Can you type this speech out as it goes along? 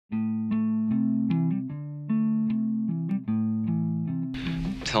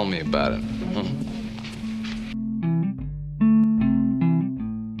Tell me about it.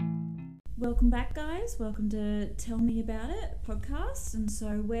 Welcome back, guys. Welcome to Tell Me About It podcast. And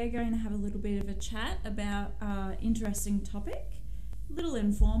so we're going to have a little bit of a chat about an interesting topic. A little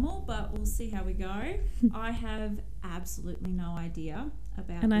informal, but we'll see how we go. I have absolutely no idea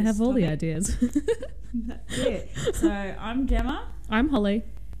about And this I have all the topic. ideas. That's it. So I'm Gemma. I'm Holly.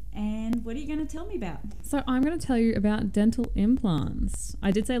 And what are you going to tell me about? So I'm going to tell you about dental implants. I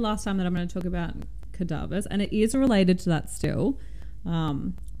did say last time that I'm going to talk about cadavers, and it is related to that still.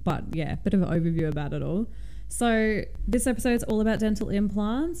 But yeah, bit of an overview about it all. So this episode is all about dental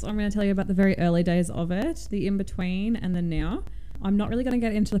implants. I'm going to tell you about the very early days of it, the in-between, and the now. I'm not really going to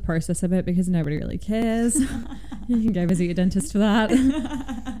get into the process of it because nobody really cares. You can go visit your dentist for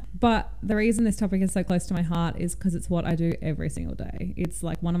that. But the reason this topic is so close to my heart is because it's what I do every single day. It's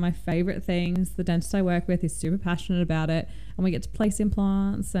like one of my favorite things. The dentist I work with is super passionate about it, and we get to place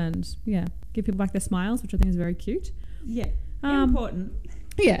implants and give people back their smiles, which I think is very cute. Yeah. Important.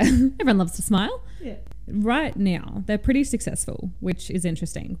 Yeah, everyone loves to smile. Yeah. Right now, they're pretty successful, which is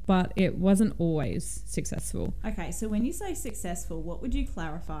interesting, but it wasn't always successful. Okay, so when you say successful, what would you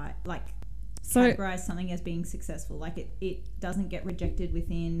clarify? Like, So, categorize something as being successful? Like it doesn't get rejected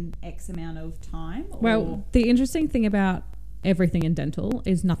within X amount of time? Or? well, the interesting thing about everything in dental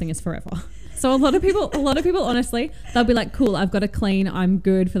is nothing is forever. So a lot of people honestly, they'll be like, cool, I've got a clean, I'm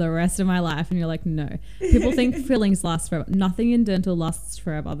good for the rest of my life. And you're like, no. People think fillings last forever. Nothing in dental lasts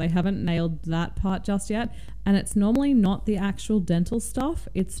forever. They haven't nailed that part just yet. And it's normally not the actual dental stuff.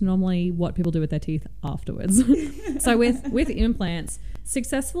 It's normally what people do with their teeth afterwards. So with implants,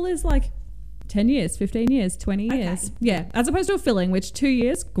 successful is like 10 years, 15 years, 20 years. Yeah. As opposed to a filling, which 2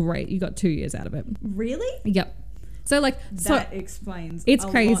 years, great. You got 2 years out of it. Really? Yep. So like That explains it's a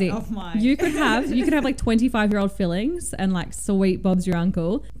crazy. lot of my... You could have like 25-year-old fillings and like sweet Bob's your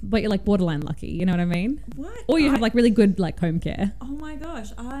uncle, but you're like borderline lucky, you know what I mean? What? Or you have like really good like home care. Oh my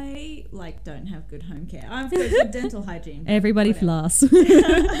gosh, I like don't have good home care. I've got good dental hygiene. Everybody whatever. floss.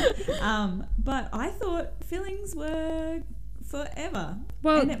 But I thought fillings were forever.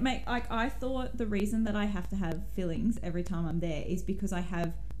 Well- and I thought the reason that I have to have fillings every time I'm there is because I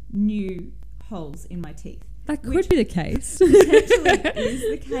have new holes in my teeth. That could Which be the case. Potentially is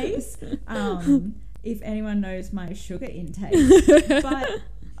the case. If anyone knows my sugar intake. But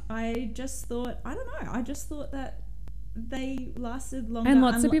I just thought, I don't know, I just thought that they lasted longer. And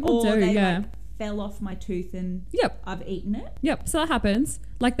lots of people or do, they, yeah. like, fell off my tooth and Yep. I've eaten it. Yep. So that happens.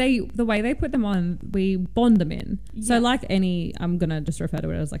 Like the way they put them on, we bond them in. So Yeah. like any, I'm going to just refer to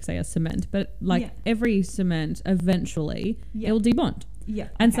it as like say a cement, but like Yeah. every cement eventually Yeah. it'll debond. Yeah.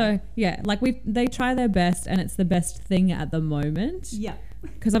 And okay. so, yeah, like they try their best and it's the best thing at the moment. Yeah.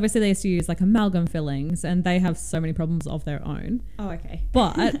 Because obviously they used to use like amalgam fillings and they have so many problems of their own. Oh, okay.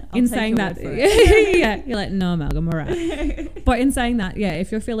 But in take saying your that, word for it. yeah, you're like, no amalgam, all right. But in saying that, yeah,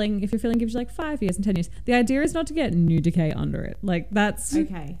 if your filling gives you like 5 years and 10 years, the idea is not to get new decay under it. Like that's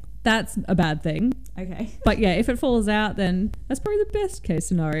a bad thing. Okay. But yeah, if it falls out, then that's probably the best case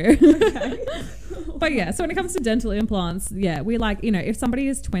scenario. Okay. But yeah, so when it comes to dental implants, yeah, we like, if somebody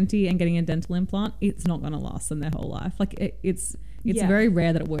is 20 and getting a dental implant, it's not going to last them their whole life. Like it's Yeah. very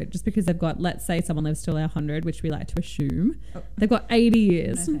rare that it would, just because they've got, let's say someone lives till they're 100, which we like to assume. They've got 80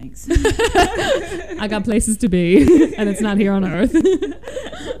 years. No thanks. I got places to be and it's not here on earth.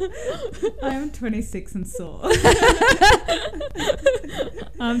 I am 26 and sore.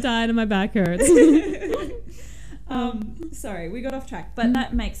 I'm tired and my back hurts. Sorry, we got off track, but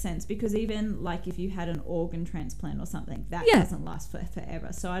that makes sense because even like if you had an organ transplant or something, that Yeah. doesn't last for forever.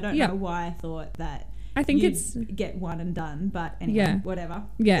 So I don't Yeah. know why I thought that. I think you'd it's get one and done, but anyway, Yeah. whatever.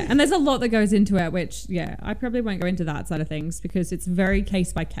 Yeah, and there's a lot that goes into it, which, yeah, I probably won't go into that side of things because it's very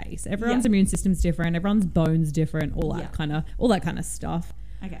case by case. Everyone's Yeah. immune system's different, everyone's bones different, all Yeah. that kind of stuff.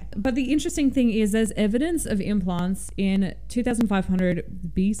 Okay. But the interesting thing is there's evidence of implants in 2500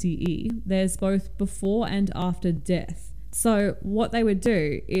 BCE. There's both before and after death. So what they would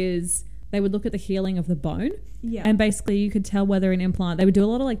do is they would look at the healing of the bone. Yeah. And basically you could tell whether an implant, they would do a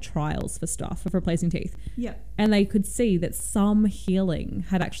lot of like trials for stuff, for replacing teeth. Yeah. And they could see that some healing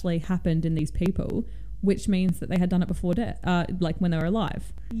had actually happened in these people, which means that they had done it before death, like when they were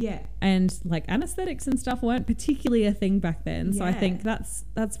alive. Yeah. And like anesthetics and stuff weren't particularly a thing back then. So I Yeah. think that's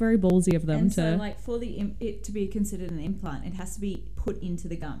very ballsy of them And to... so, like, for it to be considered an implant, it has to be put into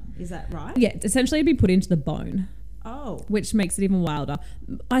the gum. Is that right? Yeah, essentially it'd be put into the bone. Oh. Which makes it even wilder.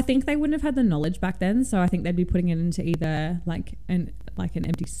 I think they wouldn't have had the knowledge back then, so I think they'd be putting it into either like an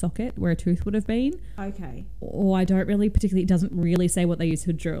empty socket where a tooth would have been. Okay. Or I don't really particularly, it doesn't really say what they use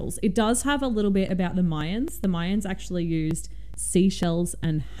for drills. It does have a little bit about the Mayans. The Mayans actually used seashells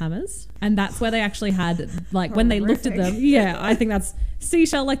and hammers. And that's where they actually had, like, when they looked at them, yeah, I think that's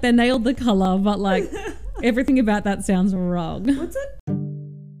seashell, like they nailed the colour, but like everything about that sounds wrong. What's it?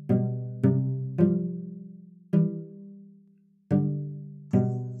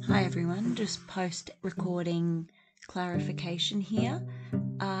 Hi everyone, just post-recording clarification here.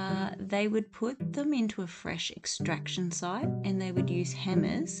 They would put them into a fresh extraction site and they would use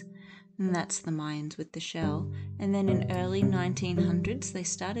hammers, and that's the Mayans with the shell. And then in early 1900s they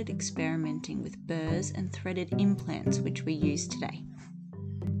started experimenting with burrs and threaded implants, which we use today.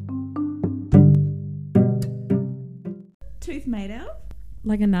 Tooth made out?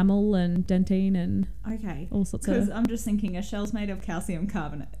 Like enamel and dentine and Okay. all sorts Because of... I'm just thinking a shell's made of calcium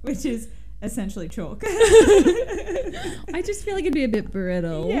carbonate, which is essentially chalk. I just feel like it'd be a bit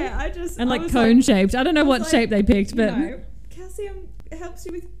brittle. Yeah, And I like was cone shaped. I don't know I was what like, shape they picked, but calcium helps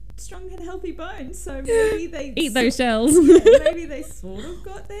you with strong and healthy bones, so maybe they eat those shells. maybe they sort of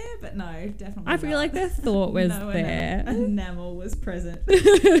got there, but no, definitely I feel not. like their thought was No there. enamel was present.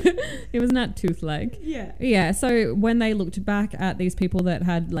 It was not tooth leg. Yeah. Yeah, so when they looked back at these people that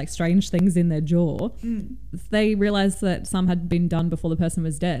had like strange things in their jaw, they realized that some had been done before the person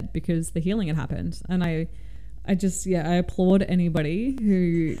was dead because the healing had happened. And I applaud anybody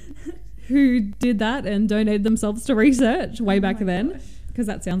who did that and donated themselves to research way back then. Gosh. Because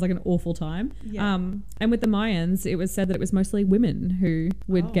that sounds like an awful time. Yeah. And with the Mayans, it was said that it was mostly women who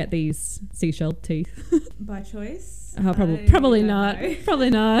would get Oh. these seashell teeth. By choice? Probably I not. don't know. Probably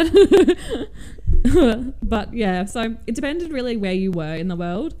not. But yeah, so it depended really where you were in the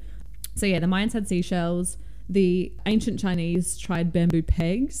world. So yeah, the Mayans had seashells. The ancient Chinese tried bamboo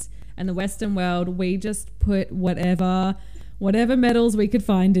pegs. And the Western world, we just put whatever metals we could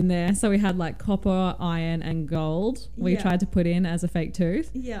find in there. So we had like copper, iron and gold we Yeah. tried to put in as a fake tooth.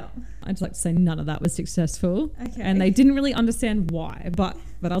 Yeah. I'd just like to say none of that was successful. Okay. And they didn't really understand why, but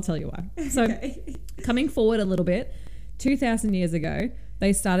I'll tell you why. So Okay. coming forward a little bit, 2,000 years ago,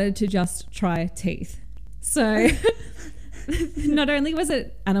 they started to just try teeth. So not only was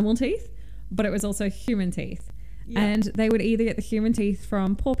it animal teeth, but it was also human teeth. Yeah. And they would either get the human teeth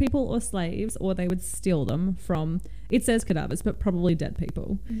from poor people or slaves, or they would steal them from, it says cadavers, but probably dead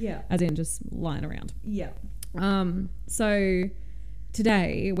people, Yeah. as in just lying around. Yeah. So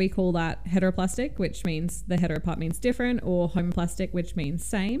today we call that heteroplastic, which means the hetero part means different, or homoplastic, which means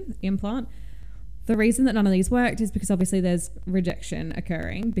same implant. The reason that none of these worked is because obviously there's rejection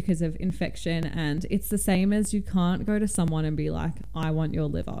occurring because of infection, and it's the same as you can't go to someone and be like, I want your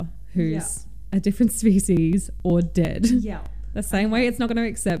liver, who's a different species or dead. Yeah. The same way it's not going to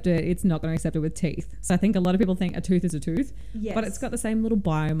accept it, it's not going to accept it with teeth. So I think a lot of people think a tooth is a tooth, Yes. but it's got the same little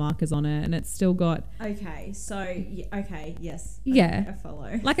biomarkers on it, and it's still got... Okay. So, okay. Yes. Yeah. I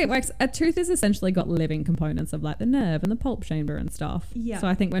follow. Like it works. A tooth has essentially got living components of like the nerve and the pulp chamber and stuff. Yeah. So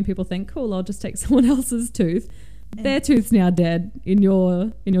I think when people think, cool, I'll just take someone else's tooth, their tooth's now dead in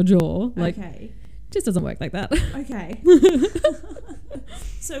your jaw. Like, Okay. just doesn't work like that. Okay.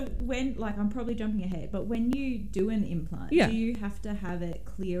 So when, like, I'm probably jumping ahead, but when you do an implant, Yeah. do you have to have it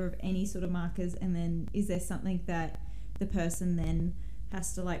clear of any sort of markers? And then is there something that the person then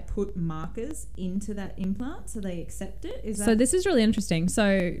has to like put markers into that implant so they accept it? Is that So this is really interesting.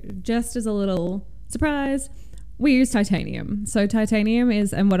 So just as a little surprise, we use titanium. So titanium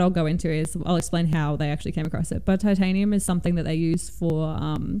is, and what I'll go into is, I'll explain how they actually came across it. But titanium is something that they use for,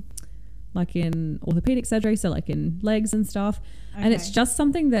 like in orthopedic surgery, so like in legs and stuff. And it's Okay. just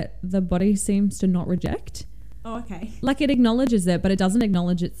something that the body seems to not reject. Oh, okay. Like it acknowledges it, but it doesn't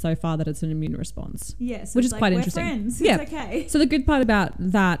acknowledge it so far that it's an immune response. Yes. Which is quite we're interesting. Friends. Yeah. It's okay. So the good part about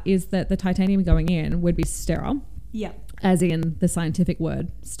that is that the titanium going in would be sterile, Yeah. as in the scientific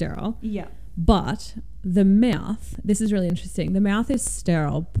word sterile. Yeah. But the mouth, this is really interesting, the mouth is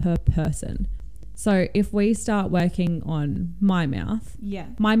sterile per person. So if we start working on my mouth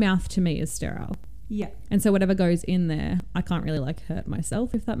to me is sterile. Yeah. And so whatever goes in there, I can't really like hurt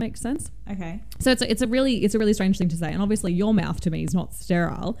myself, if that makes sense. Okay. So it's a really strange thing to say. And obviously your mouth to me is not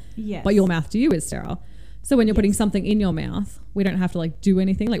sterile, Yes. but your mouth to you is sterile. So when you're putting Yes. something in your mouth, we don't have to like do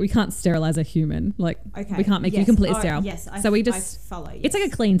anything. Like we can't sterilize a human. Like Okay. we can't make you Yes. completely Oh, sterile. Yes. So we I just, follow. it's like a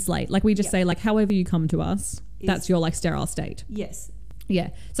yes. clean slate. Like we just Yep. say like, however you come to us, that's Is- your like sterile state. Yes.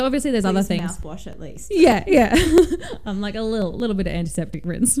 Yeah. So obviously there's other Please things. Mouthwash at least. Yeah, yeah. I'm like a little bit of antiseptic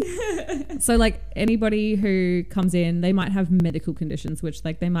rinse. So like anybody who comes in, they might have medical conditions, which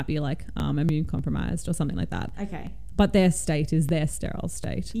like they might be like immune compromised or something like that. Okay. But their state is their sterile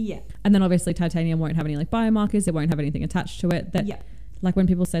state. Yeah. And then obviously titanium won't have any like biomarkers. It won't have anything attached to it. That Yeah. like when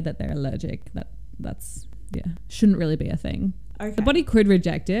people say that they're allergic, that's shouldn't really be a thing. Okay. The body could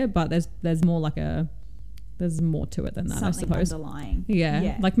reject it, but there's more like there's more to it than that, Something I suppose. underlying.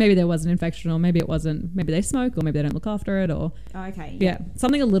 Yeah. Like maybe there was an infection, or maybe it wasn't. Maybe they smoke, or maybe they don't look after it, or Okay. yeah,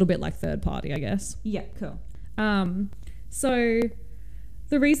 something a little bit like third party, I guess. Yeah, cool. So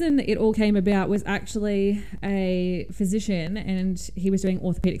the reason it all came about was actually a physician, and he was doing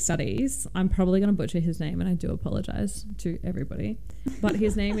orthopedic studies. I'm probably going to butcher his name, and I do apologize to everybody, but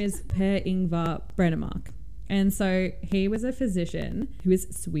his name is Per Ingvar Brennemark. And so he was a physician who is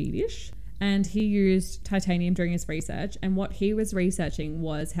Swedish, and he used titanium during his research. And what he was researching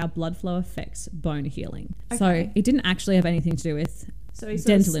was how blood flow affects bone healing. Okay. So it didn't actually have anything to do with So he sort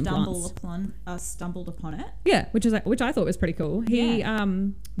dental of implants. stumbled upon it. Yeah, which I thought was pretty cool. He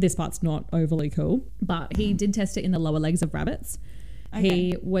this part's not overly cool, but he did test it in the lower legs of rabbits. Okay.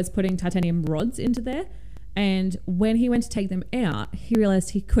 He was putting titanium rods into there, and when he went to take them out, he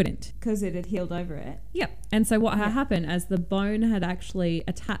realized he couldn't. Because it had healed over it. Yep. And so what had happened, as the bone had actually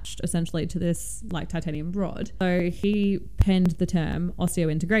attached essentially to this like titanium rod, so he penned the term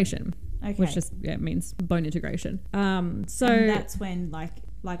osseointegration, Okay. which just means bone integration. So and that's when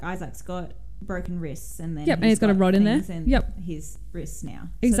like Isaac's got broken wrists, and then and he's got a rod in there. things his wrists now.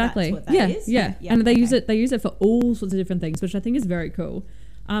 Exactly. So that's what that is? Yeah. And they use it for all sorts of different things, which I think is very cool.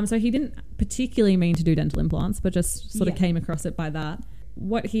 So he didn't particularly mean to do dental implants, but just sort of came across it by that.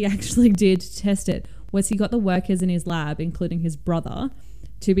 What he actually did to test it was he got the workers in his lab, including his brother,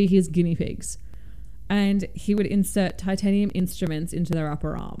 to be his guinea pigs. And he would insert titanium instruments into their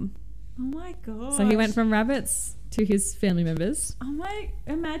upper arm. Oh my god. So he went from rabbits to his family members. Oh my,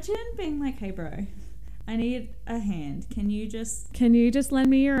 imagine being like, hey bro, I need a hand. Can you just lend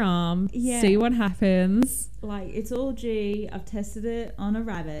me your arm? Yeah. See what happens. like, it's all G. I've tested it on a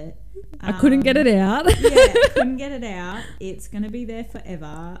rabbit. I couldn't get it out. Couldn't get it out. It's going to be there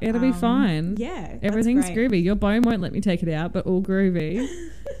forever. It'll be fine. Yeah. that's Everything's great. groovy. Your bone won't let me take it out, but all groovy.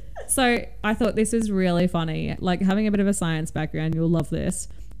 So I thought this was really funny. Like, having a bit of a science background, you'll love this.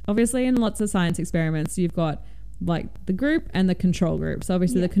 Obviously, in lots of science experiments, you've got like the group and the control group. So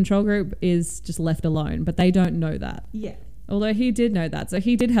obviously the control group is just left alone, but they don't know that. Yeah. Although he did know that. So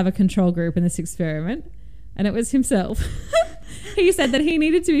he did have a control group in this experiment, and it was himself. He said that he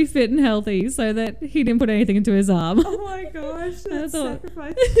needed to be fit and healthy so that he didn't put anything into his arm. Oh my gosh, that's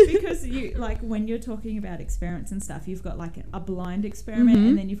sacrifice. Because you, like, when you're talking about experiments and stuff, you've got like a blind experiment,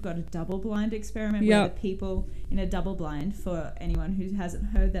 and then you've got a double blind experiment where the people in a double blind, for anyone who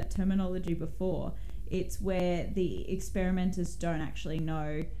hasn't heard that terminology before, it's where the experimenters don't actually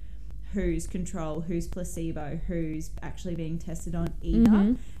know who's control, who's placebo, who's actually being tested on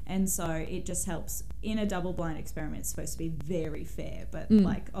either. And so it just helps. In a double blind experiment, it's supposed to be very fair, but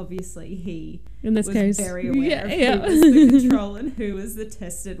like, obviously he in this was case very aware of who was the control and who was the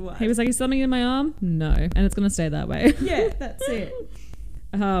tested one. He was like, is something in my arm? No. And it's going to stay that way. Yeah, that's it.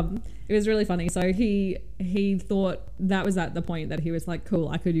 It was really funny. So he thought that was at the point that he was like, cool,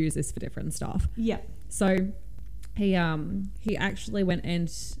 I could use this for different stuff. Yeah. So he actually went and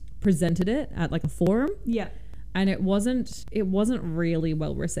presented it at like a forum. Yeah. And it wasn't really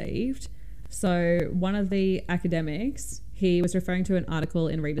well received. So one of the academics, he was referring to an article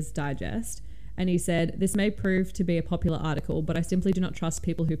in Reader's Digest, and he said, this may prove to be a popular article, but I simply do not trust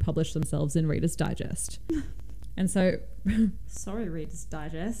people who publish themselves in Reader's Digest. And so sorry, Reader's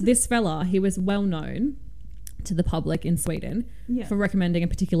Digest. This fella, he was well known to the public in Sweden for recommending a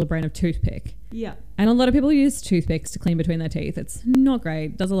particular brand of toothpick. Yeah. And a lot of people use toothpicks to clean between their teeth. It's not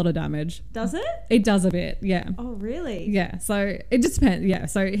great. Does a lot of damage. Does it? It does a bit, yeah. Oh, really? Yeah. So it just depends. Yeah.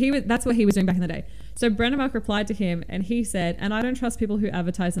 So that's what he was doing back in the day. So Brennemark replied to him, and he said, and I don't trust people who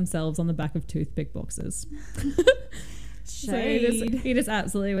advertise themselves on the back of toothpick boxes. So he just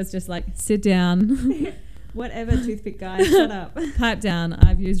absolutely was just like, sit down. Whatever, toothpick guy, shut up. Pipe down.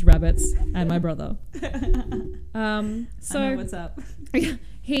 I've used rabbits and my brother. So I know what's up.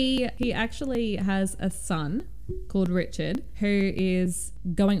 he actually has a son called Richard who is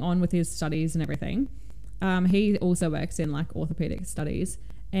going on with his studies and everything. He also works in like orthopedic studies,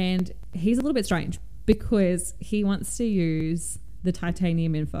 and he's a little bit strange because he wants to use the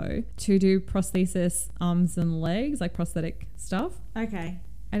titanium info to do prosthesis arms and legs, like prosthetic stuff. Okay.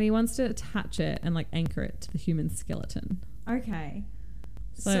 And he wants to attach it and like anchor it to the human skeleton. Okay.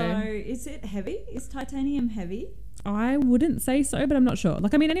 So is it heavy? Is titanium heavy? I wouldn't say so, but I'm not sure.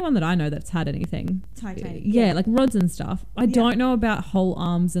 Like, I mean, anyone that I know that's had anything. Titanium. Yeah, like rods and stuff. I don't know about whole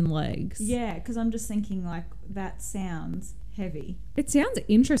arms and legs. Yeah, because I'm just thinking like that sounds heavy. It sounds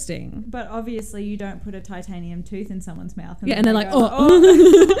interesting. But obviously you don't put a titanium tooth in someone's mouth. And they're like,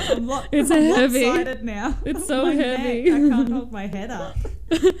 it's heavy. Lopsided now. It's so my heavy. Neck. I can't hold my head up.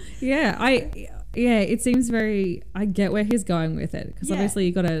 Yeah, Yeah, it seems very. I get where he's going with it because Yeah. obviously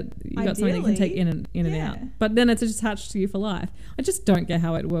you got something you can take in and yeah. out, but then it's attached to you for life. I just don't get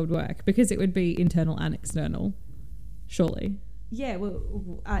how it would work because it would be internal and external, surely. Yeah, well,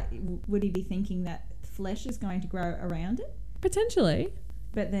 would he be thinking that flesh is going to grow around it? Potentially.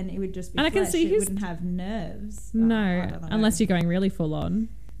 But then it would just be And I flesh. can see it his- wouldn't have nerves. No, I don't know. unless you're going really full on.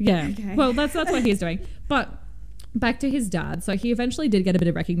 Yeah. Okay. Well, that's what he's doing. But back to his dad. So he eventually did get a bit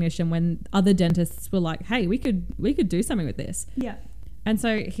of recognition when other dentists were like, "Hey, we could do something with this." Yeah. And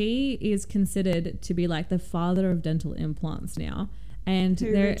so he is considered to be like the father of dental implants now. And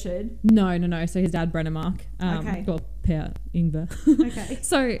Who, there, Richard? no. So his dad, Brennemark, Okay. well, Per Ingvar. Okay.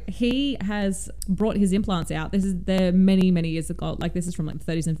 So he has brought his implants out. They're many, many years ago. Like this is from like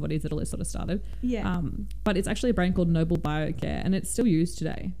the 30s and 40s that all this sort of started. Yeah. But it's actually a brand called Noble Biocare, and it's still used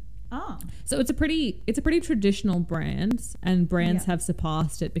today. Oh. So it's a pretty traditional brand, and brands Yeah. have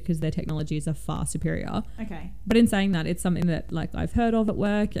surpassed it because their technologies are far superior. Okay. But in saying that, it's something that like I've heard of at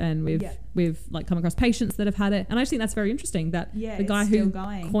work, and we've like come across patients that have had it, and I just think that's very interesting that Yeah, the guy it's who still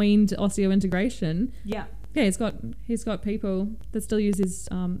going. coined osseointegration, Yeah. yeah, he's got people that still use his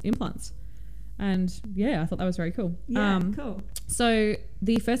implants, and yeah, I thought that was very cool. Yeah. Cool. So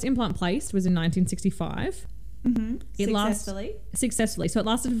the first implant placed was in 1965. Mm-hmm. It successfully. So it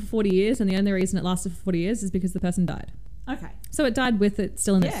lasted for 40 years, and the only reason it lasted for 40 years is because the person died. Okay. So it died with it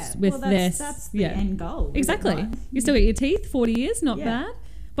still in its with well, this. that's the end goal. is it Exactly. not? You still get your teeth, 40 years, not Yeah. bad.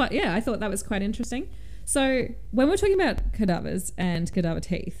 But yeah, I thought that was quite interesting. So when we're talking about cadavers and cadaver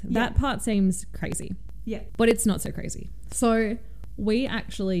teeth, that part seems crazy, Yeah. but it's not so crazy. So we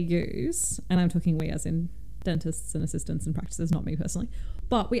actually use, and I'm talking we as in dentists and assistants and practices, not me personally,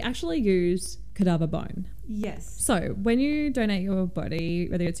 but we actually use cadaver bone. Yes. So when you donate your body,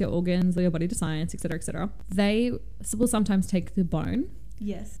 whether it's your organs or your body to science, etc., they will sometimes take the bone.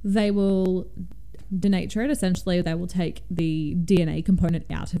 Yes. They will denature it. Essentially, they will take the DNA component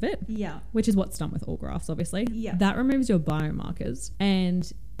out of it, Yeah. which is what's done with all grafts, obviously. Yeah. That removes your biomarkers,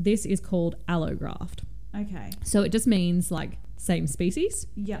 and this is called allograft. Okay. So it just means like same species,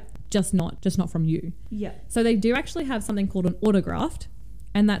 Yeah. just not from you. Yeah. So they do actually have something called an autograft,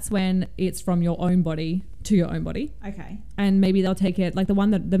 and that's when it's from your own body to your own body. Okay. And maybe they'll take it like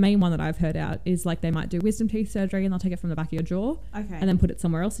the main one that I've heard out is like they might do wisdom teeth surgery and they'll take it from the back of your jaw Okay. and then put it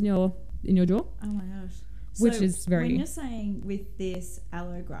somewhere else in your jaw. Oh my gosh. Which So is very- When you're saying with this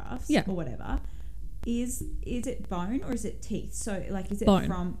allografts Yeah. or whatever, is it bone or is it teeth? So like, is it Bone.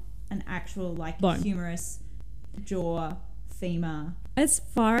 from an actual like Bone. humerus, jaw, femur, As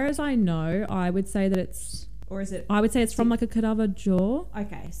far as I know, I would say or is it? it's from like a cadaver jaw,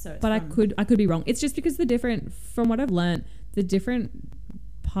 Okay, so it's but from, I could be wrong. It's just because from what I've learned, the different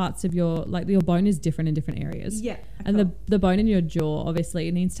parts of your bone is different in different areas. Yeah. And cool. the bone in your jaw, obviously,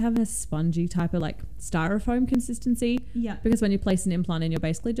 it needs to have a spongy type of like styrofoam consistency, Yeah. because when you place an implant in, you're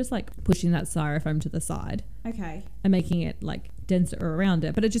basically just like pushing that styrofoam to the side Okay. and making it like denser around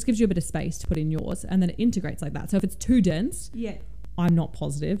it. But it just gives you a bit of space to put in yours, and then it integrates like that. So if it's too dense, Yeah. I'm not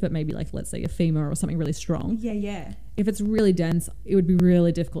positive, but maybe like let's say a femur or something really strong. Yeah. Yeah. If it's really dense, it would be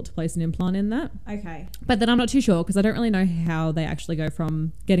really difficult to place an implant in that. Okay. But then I'm not too sure because I don't really know how they actually go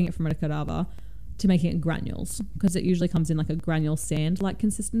from getting it from a cadaver to making it granules, because it usually comes in like a granule sand like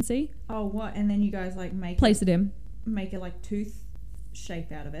consistency. Oh, what? And then you guys like Place it in. make it like tooth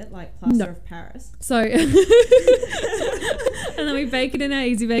shape out of it, like plaster No. of Paris. So and then we bake it in our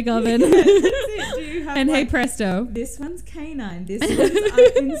easy bake oven. That's it. Do you have And hey like, presto. this one's canine, this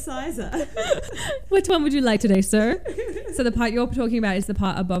one's incisor. Which one would you like today, sir? So the part you're talking about is the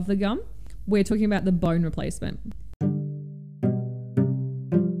part above the gum. We're talking about the bone replacement.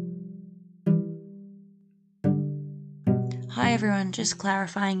 Hi everyone, just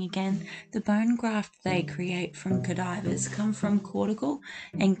clarifying again. The bone graft they create from cadavers come from cortical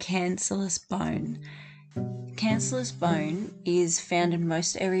and cancellous bone. Cancellous bone is found in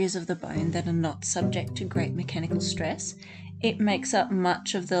most areas of the bone that are not subject to great mechanical stress. It makes up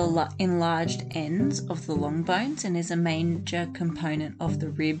much of the enlarged ends of the long bones and is a major component of the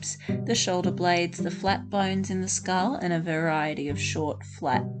ribs, the shoulder blades, the flat bones in the skull, and a variety of short,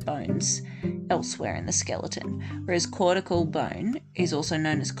 flat bones elsewhere in the skeleton. Whereas cortical bone is also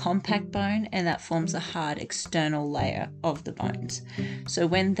known as compact bone, and that forms a hard external layer of the bones. So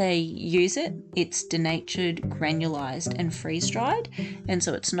when they use it, it's denatured, granulized, and freeze-dried, and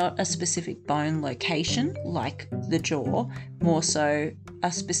so it's not a specific bone location like the jaw, more so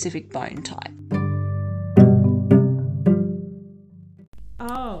a specific bone type.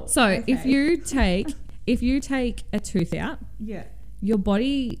 Oh. So okay. if you take a tooth out, Yeah. your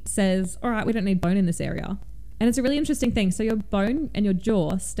body says, all right, we don't need bone in this area. And it's a really interesting thing. So your bone and your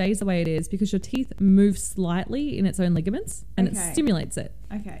jaw stays the way it is because your teeth move slightly in its own ligaments and it Okay. stimulates it.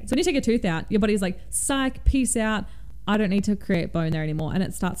 Okay. So when you take a tooth out, your body's like, psych, peace out. I don't need to create bone there anymore. And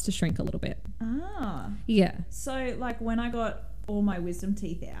it starts to shrink a little bit. Ah. Yeah. So, like, when I got all my wisdom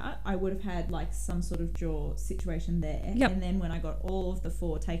teeth out, I would have had, like, some sort of jaw situation there. Yep. And then when I got all of the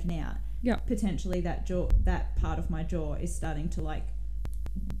 4 taken out, Yep. potentially that part of my jaw is starting to, like,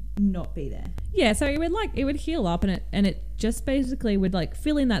 not be there. Yeah. So it would heal up and it just basically would like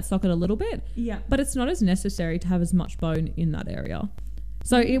fill in that socket a little bit. Yeah. But it's not as necessary to have as much bone in that area.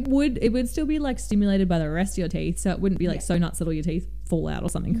 So it would still be like stimulated by the rest of your teeth. So it wouldn't be like Yeah. so nuts that all your teeth fall out or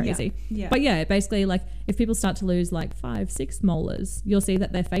something crazy. Yeah. But yeah, basically like if people start to lose like 5, 6 molars, you'll see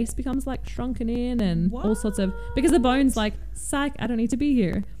that their face becomes like shrunken in and all sorts of, because the bone's like, psych, I don't need to be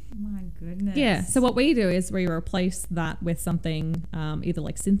here. My goodness. Yeah. So what we do is we replace that with something either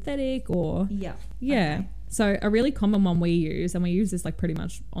like synthetic or Yeah. yeah. Okay. So a really common one we use, and we use this like pretty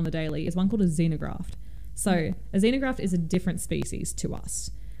much on the daily, is one called a xenograft. So a xenograft is a different species to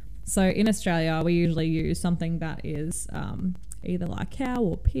us. So in Australia, we usually use something that is either like cow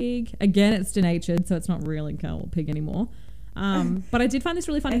or pig. Again, it's denatured, so it's not really cow or pig anymore. But I did find this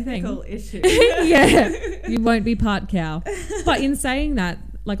really funny Ethical thing. issue. Yeah, you won't be part cow. But in saying that,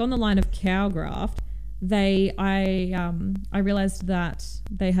 like on the line of cow graft, I realized that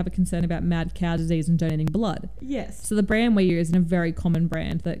they have a concern about mad cow disease and donating blood. Yes. So the brand we use, and a very common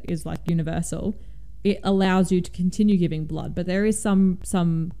brand that is like universal, it allows you to continue giving blood. But there is some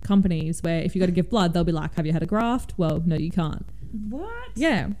companies where if you got to give blood, they'll be like, have you had a graft? Well, no, you can't. What?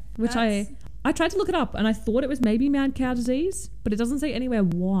 Yeah, which I tried to look it up and I thought it was maybe mad cow disease, but it doesn't say anywhere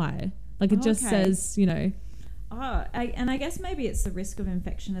why. Like it just Okay. says, you know, Oh, and I guess maybe it's the risk of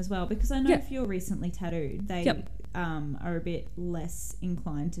infection as well, because I know Yeah. if you're recently tattooed, they Yep. are a bit less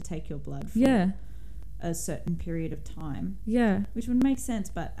inclined to take your blood for yeah, a certain period of time, yeah. which would make sense.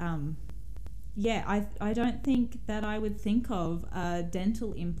 But yeah, I don't think that I would think of a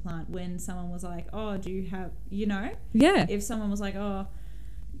dental implant when someone was like, oh, do you have, you know, Yeah. if someone was like, oh,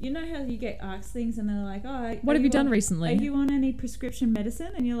 you know how you get asked things and they're like, oh, What have you done on, recently? Are you on any prescription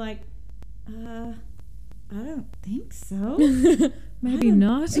medicine? And you're like, I don't think so. Maybe I don't-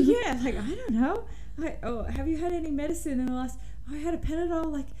 not. Yeah, like, I don't know. Have you had any medicine in the last... I had a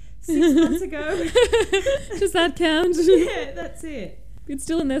Panadol like 6 months ago. Does that count? Yeah, that's it. It's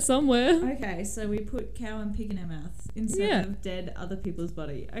still in there somewhere. Okay, so we put cow and pig in our mouths instead Yeah. of dead other people's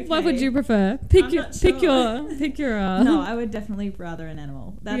body. Okay. What would you prefer? I'm Pick not sure. your. No, I would definitely rather an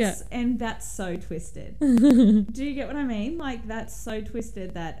animal. That's so twisted. Yeah. Do you get what I mean? Like, that's so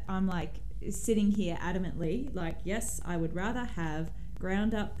twisted that I'm like sitting here adamantly like, yes, I would rather have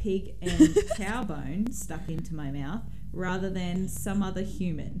ground up pig and cow bone stuck into my mouth rather than some other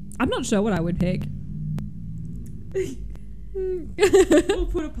human. I'm not sure what I would pick. We'll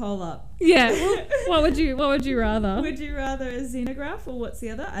put a poll up. Yeah. What would you rather? Would you rather a xenograft or what's the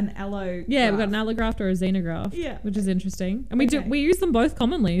other? An allo. Yeah, we've got an allograft or a xenograft. Yeah. Which is interesting. And Okay. we use them both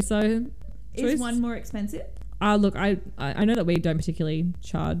commonly, so choice. Is one more expensive? Look, I know that we don't particularly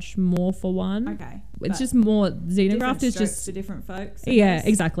charge more for one. Okay. It's but just more different xenograft is strokes just for different folks. I yeah, guess.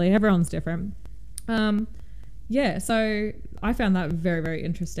 exactly. Everyone's different. Yeah, so I found that very, very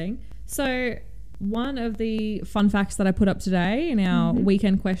interesting. So one of the fun facts that I put up today in our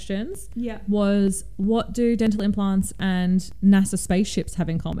weekend questions Yeah. was, what do dental implants and NASA spaceships have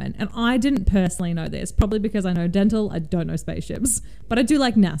in common? And I didn't personally know this, probably because I know dental, I don't know spaceships, but I do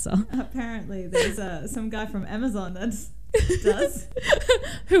like NASA. Apparently, there's some guy from Amazon that does.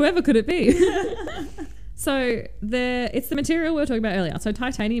 Whoever could it be? So it's the material we were talking about earlier. So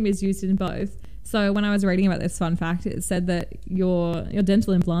titanium is used in both. So when I was reading about this fun fact, it said that your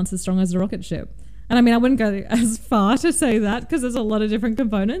dental implant's as strong as a rocket ship. And I mean, I wouldn't go as far to say that because there's a lot of different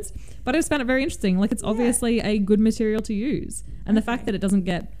components, but I just found it very interesting. Like, it's obviously a good material to use. And the fact that it doesn't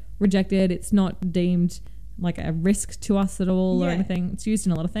get rejected, it's not deemed like a risk to us at all or Yeah. anything. It's used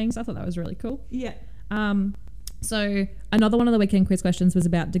in a lot of things. I thought that was really cool. Yeah. So another one of the weekend quiz questions was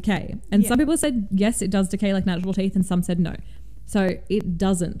about decay. And Yeah. some people said, yes, it does decay like natural teeth, and some said no. So it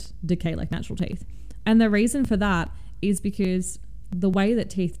doesn't decay like natural teeth. And the reason for that is because the way that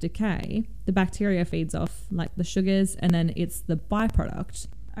teeth decay, the bacteria feeds off like the sugars, and then it's the byproduct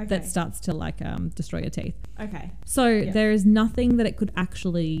Okay. that starts to like destroy your teeth. Okay. So Yeah. there is nothing that it could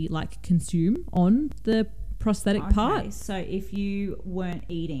actually like consume on the prosthetic part. So if you weren't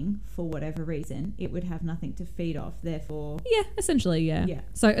eating for whatever reason, it would have nothing to feed off. Therefore, Yeah, essentially, yeah. Yeah.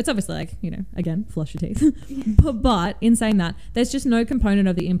 So it's obviously like, again, flush your teeth. but in saying that, there's just no component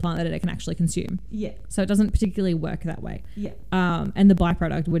of the implant that it can actually consume. yeah, So it doesn't particularly work that way. yeah, And the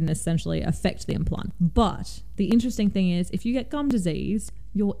byproduct wouldn't essentially affect the implant. But the interesting thing is, if you get gum disease,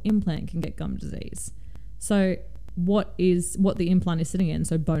 your implant can get gum disease. So what the implant is sitting in,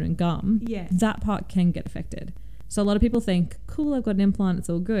 so bone and gum, yeah. that part can get affected. So a lot of people think, cool, I've got an implant, it's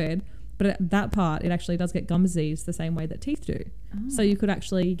all good. But at that part, it actually does get gum disease the same way that teeth do. Oh. So you could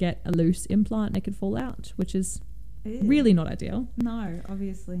actually get a loose implant and it could fall out, which is Ew. really not ideal. No,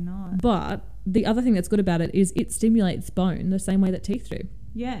 obviously not. But the other thing that's good about it is it stimulates bone the same way that teeth do.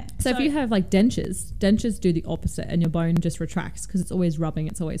 Yeah. So if you have like dentures do the opposite, and your bone just retracts because it's always rubbing,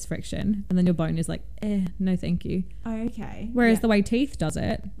 it's always friction, and then your bone is like, no thank you. Oh, okay. Whereas yeah. the way teeth does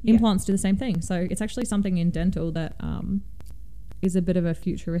it, Yeah. implants do the same thing. So it's actually something in dental that is a bit of a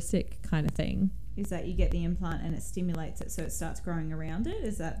futuristic kind of thing. Is that you get the implant and it stimulates it so it starts growing around it?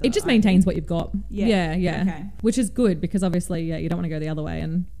 Is that the It just idea? maintains what you've got. Yeah. Yeah. Okay. Which is good because obviously, you don't want to go the other way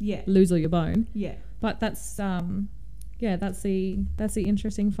and Yeah. lose all your bone. Yeah. But that's that's the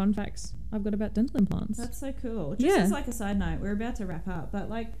interesting fun facts I've got about dental implants. That's so cool. Just Yeah. as like a side note, we're about to wrap up, but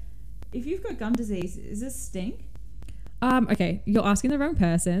like, if you've got gum disease, is this stink? Okay, you're asking the wrong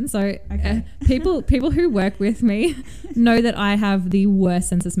person. So Okay. people who work with me know that I have the worst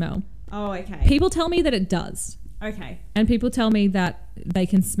sense of smell. Oh, okay. People tell me that it does. Okay. And people tell me that they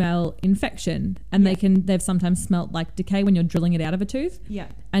can smell infection, and Yeah. they've sometimes smelt like decay when you're drilling it out of a tooth, Yeah.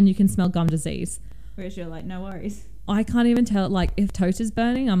 and you can smell gum disease. Whereas you're like, no worries. I can't even tell, like, if toast is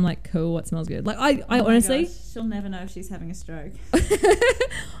burning, I'm like, cool, what smells good? Like, I Oh my honestly, gosh, she'll never know if she's having a stroke.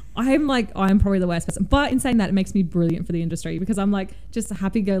 I'm probably the worst person. But in saying that, it makes me brilliant for the industry because I'm like just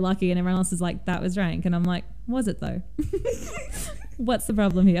happy-go-lucky, and everyone else is like, that was rank, and I'm like, was it though? What's the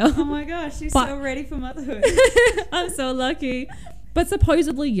problem here? Oh my gosh, she's But- so ready for motherhood. I'm so lucky. But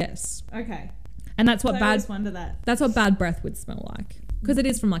supposedly, yes. Okay. And that's what So I bad always wonder that. that's what bad breath would smell like. Because it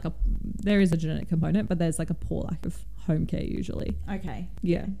is from like there is a genetic component, but there's like a poor lack of home care usually. Okay.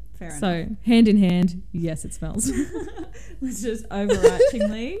 Yeah. Fair enough. So hand in hand, yes, it smells. Let's just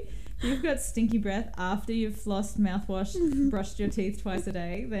overarchingly, if you've got stinky breath after you've flossed, mouthwashed, brushed your teeth twice a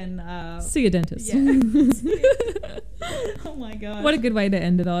day, then See a dentist. yeah. Oh my god. What a good way to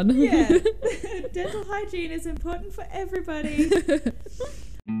end it on. Yeah. Dental hygiene is important for everybody.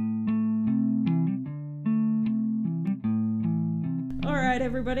 All right,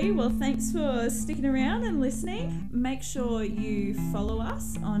 everybody. Well, thanks for sticking around and listening. Make sure you follow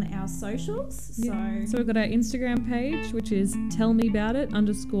us on our socials. So we've got our Instagram page, which is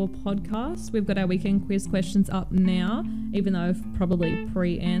tellmeaboutit_podcast. We've got our weekend quiz questions up now, even though I've probably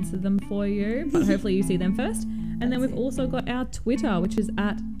pre-answered them for you, but hopefully you see them first. And then we've also got our Twitter, which is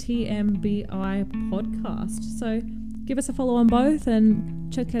at TMBI Podcast. So give us a follow on both and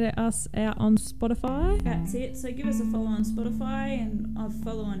check us out on Spotify. That's it. So give us a follow on Spotify and a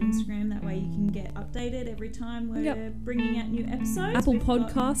follow on Instagram. That way you can get updated every time we're bringing out new episodes. Apple We've got-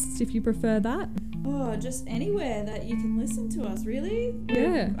 Podcasts, if you prefer that. Oh, just anywhere that you can listen to us, really.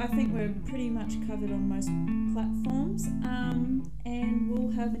 Yeah. I think we're pretty much covered on most platforms. And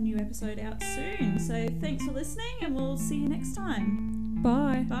we'll have a new episode out soon. So thanks for listening, and we'll see you next time.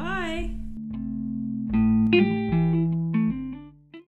 Bye. Bye.